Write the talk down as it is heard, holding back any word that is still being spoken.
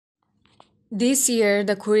This year,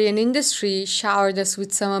 the Korean industry showered us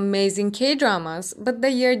with some amazing K-dramas, but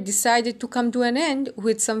the year decided to come to an end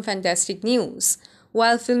with some fantastic news.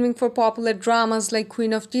 While filming for popular dramas like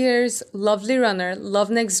Queen of Tears, Lovely Runner, Love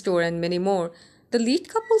Next Door, and many more, the lead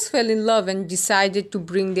couples fell in love and decided to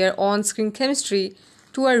bring their on-screen chemistry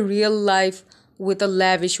to a real life with a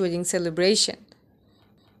lavish wedding celebration.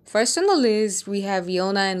 First on the list, we have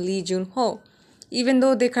Yeona and Lee Jun-ho. Even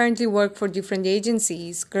though they currently work for different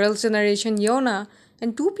agencies, Girls' Generation Yeona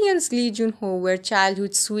and 2PM's Lee Jun-ho were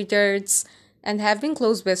childhood sweethearts and have been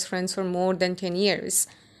close best friends for more than 10 years.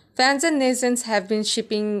 Fans and netizens have been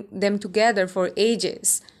shipping them together for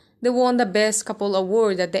ages. They won the Best Couple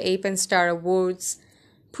award at the Ape and Star Awards,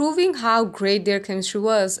 proving how great their chemistry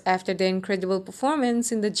was after their incredible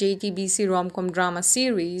performance in the JTBC rom-com drama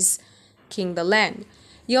series King the Land.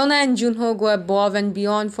 Yeona and Junho go above and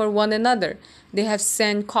beyond for one another. They have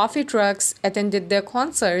sent coffee trucks, attended their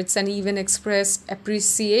concerts, and even expressed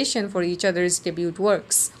appreciation for each other's debut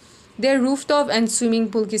works. Their rooftop and swimming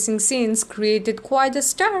pool kissing scenes created quite a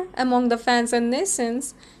stir among the fans and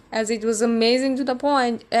netizens, as it was amazing to the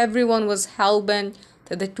point everyone was hellbent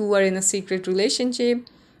that the two are in a secret relationship.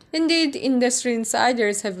 Indeed, industry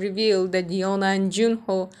insiders have revealed that Yeona and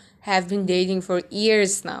Junho have been dating for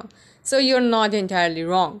years now, so you're not entirely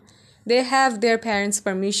wrong. They have their parents'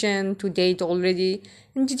 permission to date already.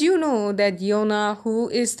 And did you know that Yeona, who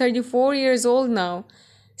is 34 years old now,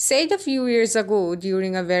 said a few years ago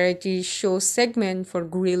during a variety show segment for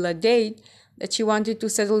Gorilla Date that she wanted to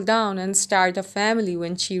settle down and start a family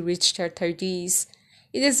when she reached her 30s.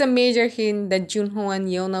 It is a major hint that Junho and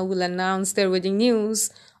Yeona will announce their wedding news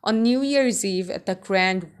on New Year's Eve at the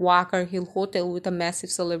Grand Walker Hill Hotel with a massive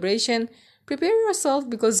celebration. Prepare yourself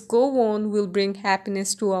because Go Won will bring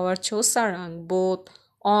happiness to our Chosarang both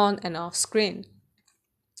on and off screen.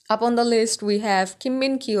 Up on the list we have Kim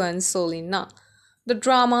Min-kyo and Sol In-na. The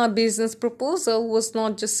drama Business Proposal was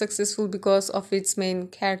not just successful because of its main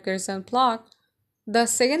characters and plot. The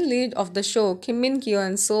second lead of the show, Kim Min-kyo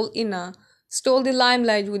and Sol In-na, stole the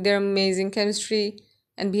limelight with their amazing chemistry,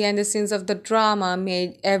 and behind the scenes of the drama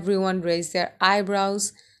made everyone raise their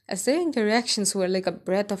eyebrows as their interactions were like a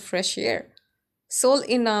breath of fresh air. Sol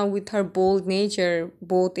In-na, with her bold nature,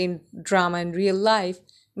 both in drama and real life,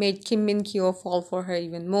 made Kim Min-kyo fall for her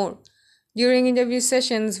even more. During interview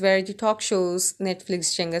sessions, variety talk shows,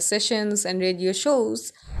 Netflix Jenga sessions, and radio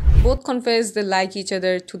shows, both confessed they like each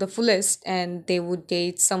other to the fullest and they would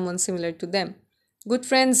date someone similar to them. Good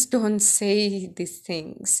friends don't say these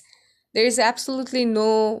things. There is absolutely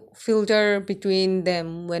no filter between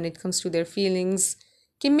them when it comes to their feelings.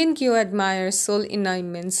 Kim Min-kyo admires Sol In-na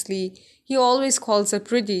immensely. He always calls her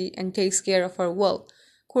pretty and takes care of her well.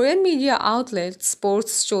 Korean media outlets,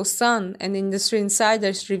 Sports Show Sun, and industry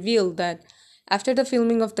insiders revealed that after the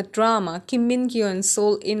filming of the drama, Kim Min-kyo and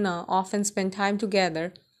Sol In-na often spent time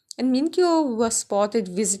together, and Min-kyo was spotted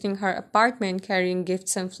visiting her apartment carrying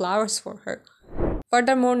gifts and flowers for her.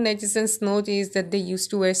 Furthermore, netizens noticed that they used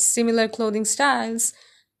to wear similar clothing styles,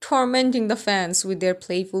 tormenting the fans with their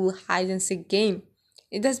playful hide-and-seek game.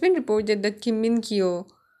 It has been reported that Kim Min-kyo,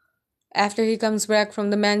 after he comes back from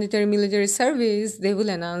the mandatory military service, they will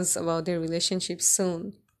announce about their relationship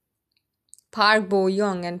soon. Park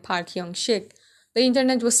Bo-young and Park Hyung-sik. The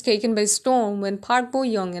internet was taken by storm when Park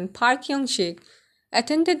Bo-young and Park Hyung-sik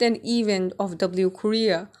attended an event of W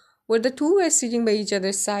Korea, where the two were sitting by each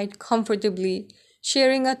other's side comfortably,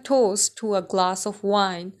 sharing a toast to a glass of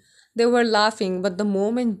wine. They were laughing, but the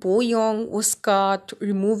moment Bo-young was caught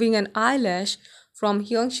removing an eyelash from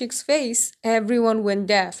Hyung-sik's face, everyone went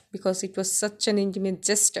daft because it was such an intimate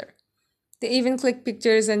gesture. They even clicked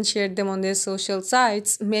pictures and shared them on their social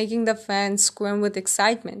sites, making the fans squirm with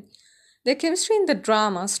excitement. Their chemistry in the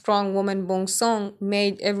drama Strong Woman Bong Song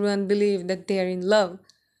made everyone believe that they are in love.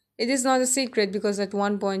 It is not a secret because at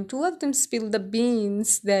one point two of them spilled the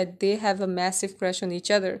beans that they have a massive crush on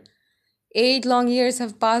each other. 8 long years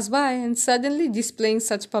have passed by, and suddenly displaying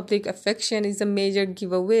such public affection is a major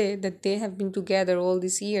giveaway that they have been together all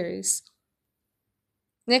these years.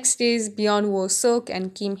 Next is Byung Woo-suk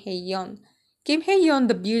and Kim Hae-yeon. Kim Hae-yeon,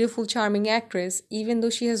 the beautiful, charming actress, even though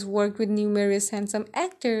she has worked with numerous handsome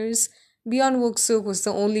actors, Byung Woo-suk was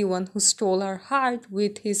the only one who stole her heart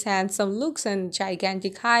with his handsome looks and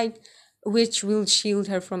gigantic height, which will shield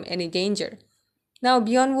her from any danger. Now,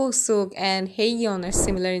 Byung Woo-suk and Hae-yeon are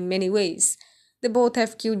similar in many ways. They both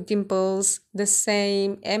have cute dimples, the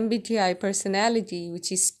same MBTI personality,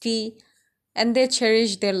 which is T, and they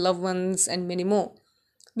cherish their loved ones and many more.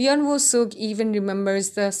 Byung Woo-suk even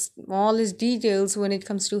remembers the smallest details when it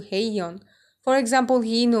comes to Hae-yeon. For example,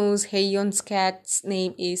 he knows Hae-yeon's cat's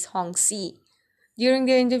name is Hong-si. During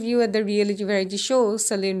their interview at the reality variety show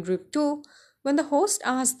Celine Drip 2, when the host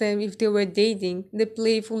asked them if they were dating, they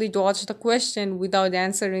playfully dodged the question without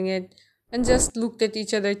answering it and just looked at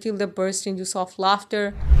each other till they burst into soft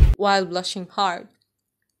laughter while blushing hard.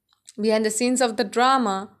 Behind the scenes of the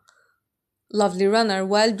drama, Lovely Runner,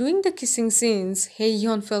 while doing the kissing scenes,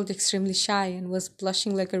 Hae-hyun felt extremely shy and was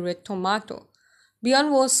blushing like a red tomato.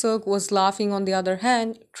 Byun Wo-seok was laughing on the other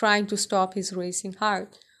hand, trying to stop his racing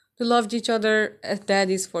heart. They loved each other, that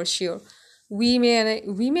is for sure. We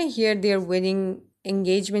may hear their wedding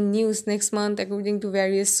engagement news next month according to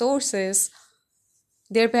various sources.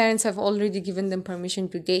 Their parents have already given them permission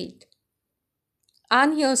to date.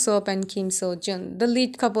 An Hyo-seop and Kim So-jun, the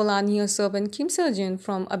lead couple An Hyo-seop and Kim So-jun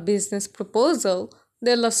from A Business Proposal,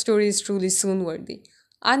 their love story is truly soon-worthy.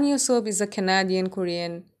 An Hyo-seop is a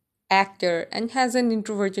Canadian-Korean actor and has an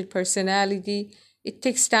introverted personality. It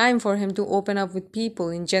takes time for him to open up with people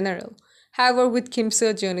in general. However, with Kim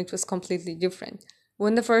So-jun, it was completely different.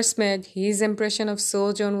 When they first met, his impression of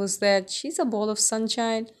So-jun was that she's a ball of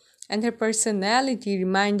sunshine, and her personality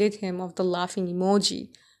reminded him of the laughing emoji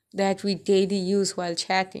that we daily use while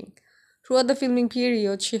chatting. Throughout the filming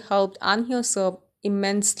period, she helped An Hyo-seop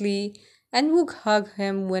immensely and would hug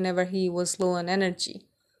him whenever he was low on energy.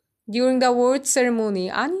 During the awards ceremony,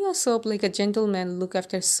 An Hyo-seop, like a gentleman, looked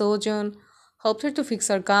after So-jun, helped her to fix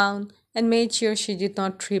her gown, and made sure she did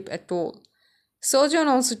not trip at all. So-jun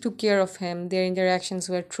also took care of him. Their interactions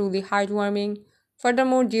were truly heartwarming.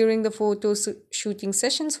 Furthermore, during the photo shooting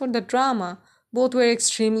sessions for the drama, both were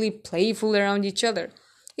extremely playful around each other.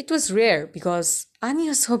 It was rare because An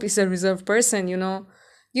Hyo-seop is a reserved person,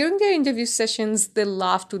 During their interview sessions, they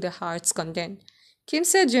laughed to their heart's content. Kim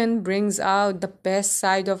Se-jun brings out the best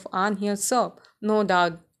side of An Hyo-seop, no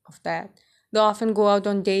doubt of that. They often go out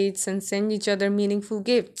on dates and send each other meaningful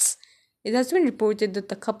gifts. It has been reported that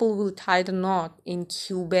the couple will tie the knot in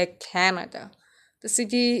Quebec, Canada. The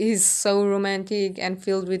city is so romantic and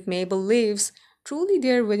filled with maple leaves. Truly,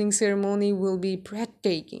 their wedding ceremony will be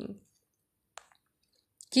breathtaking.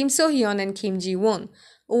 Kim So-hyun and Kim Ji-won.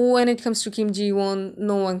 When it comes to Kim Ji-won,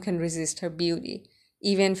 no one can resist her beauty.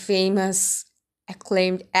 Even famous,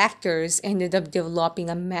 acclaimed actors ended up developing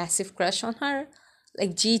a massive crush on her,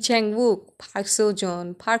 like Ji Chang-wook, Park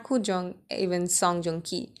So-joon, Park Ho-jung, even Song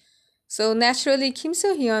Joong-ki. So naturally, Kim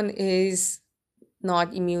So-hyun is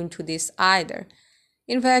not immune to this either.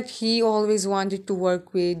 In fact, he always wanted to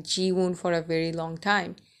work with Ji-woon for a very long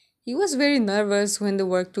time. He was very nervous when they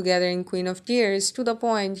worked together in Queen of Tears, to the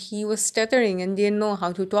point he was stuttering and didn't know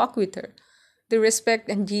how to talk with her. They respect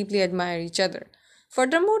and deeply admire each other.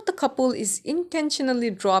 Furthermore, the couple is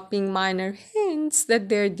intentionally dropping minor hints that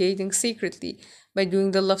they're dating secretly by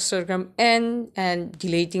doing the love sorghum and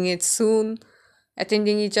deleting it soon,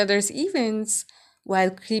 attending each other's events while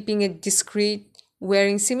keeping it discreet,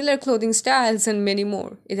 wearing similar clothing styles, and many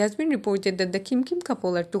more. It has been reported that the Kim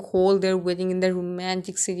couple are to hold their wedding in the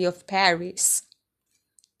romantic city of Paris.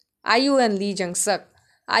 IU and Lee Jung-suk.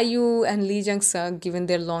 IU and Lee Jung-suk, given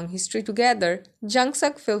their long history together,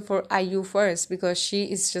 Jung-suk fell for IU first because she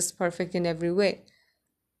is just perfect in every way.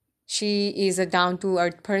 She is a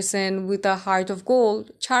down-to-earth person with a heart of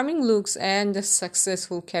gold, charming looks, and a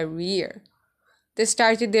successful career. They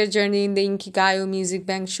started their journey in the Inkigayo Music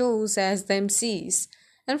Bank shows as the MCs,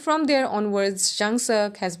 and from there onwards,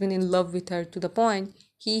 Jung-suk has been in love with her to the point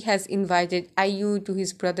he has invited IU to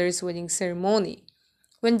his brother's wedding ceremony.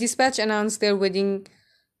 When Dispatch announced their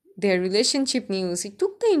relationship news, it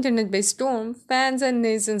took the internet by storm. Fans and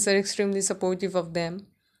netizens are extremely supportive of them,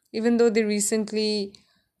 even though they recently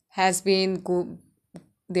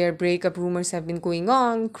their breakup rumors have been going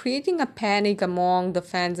on, creating a panic among the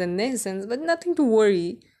fans and netizens, but nothing to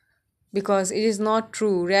worry because it is not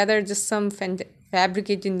true, rather just some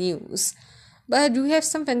fabricated news. But we have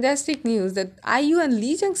some fantastic news that IU and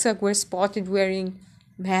Lee Jung-suk were spotted wearing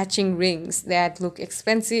matching rings that look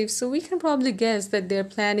expensive, so we can probably guess that they're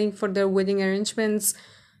planning for their wedding arrangements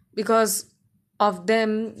because of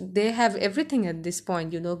them. They have everything at this point,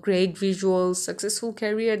 great visuals, successful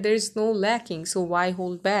career, there is no lacking, so why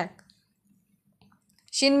hold back?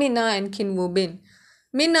 Shin Min-na and Kim Woo-bin.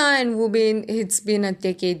 Min-na and Woo-bin, it's been a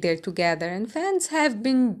decade they're together and fans have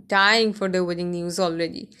been dying for their wedding news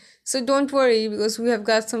already. So don't worry because we have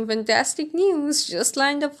got some fantastic news just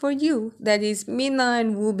lined up for you. That is Min-na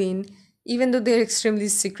and Woo-bin, even though they're extremely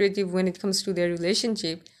secretive when it comes to their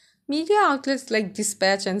relationship, media outlets like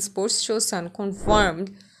Dispatch and Sports Show Sun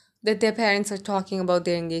confirmed that their parents are talking about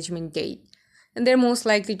their engagement date. And they're most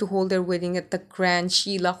likely to hold their wedding at the Grand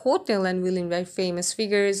Sheila Hotel and will invite famous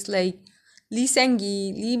figures like Lee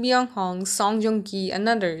Sang-gi, Lee Byung-hong, Song Joong-ki, and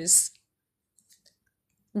others.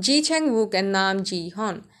 Chang Wook and Nam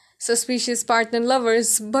Ji-hyun. Suspicious partner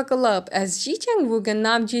lovers, buckle up as Chang Wook and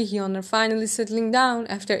Nam Ji-hyun are finally settling down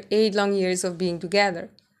after 8 long years of being together.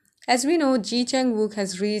 As we know, Chang Wook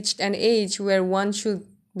has reached an age where one should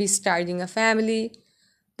be starting a family.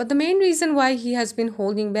 But the main reason why he has been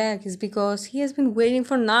holding back is because he has been waiting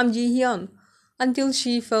for Nam Ji-hyun until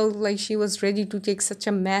she felt like she was ready to take such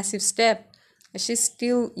a massive step. She's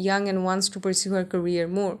still young and wants to pursue her career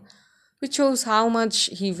more, which shows how much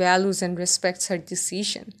he values and respects her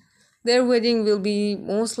decision. Their wedding will be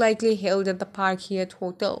most likely held at the Park Hyatt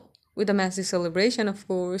Hotel, with a massive celebration, of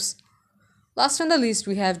course. Last on the list,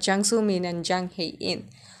 we have Jang So-min and Jang Hae-in.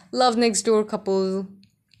 Love Next Door couple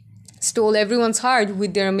stole everyone's heart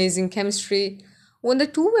with their amazing chemistry. When the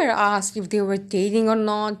two were asked if they were dating or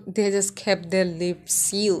not, they just kept their lips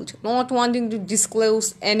sealed, not wanting to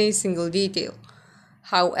disclose any single detail.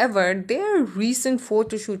 However, their recent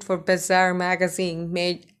photo shoot for Bazaar magazine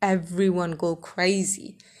made everyone go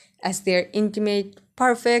crazy, as they're intimate,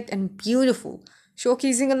 perfect, and beautiful,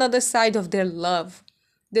 showcasing another side of their love.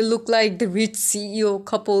 They look like the rich CEO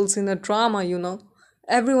couples in a drama, you know.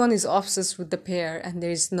 Everyone is obsessed with the pair, and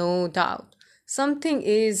there is no doubt something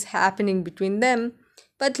is happening between them.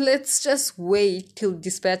 But let's just wait till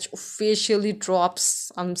Dispatch officially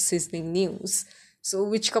drops some sizzling news. So,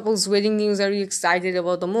 which couple's wedding news are you excited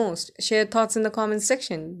about the most? Share thoughts in the comment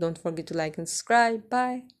section. Don't forget to like and subscribe.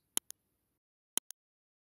 Bye.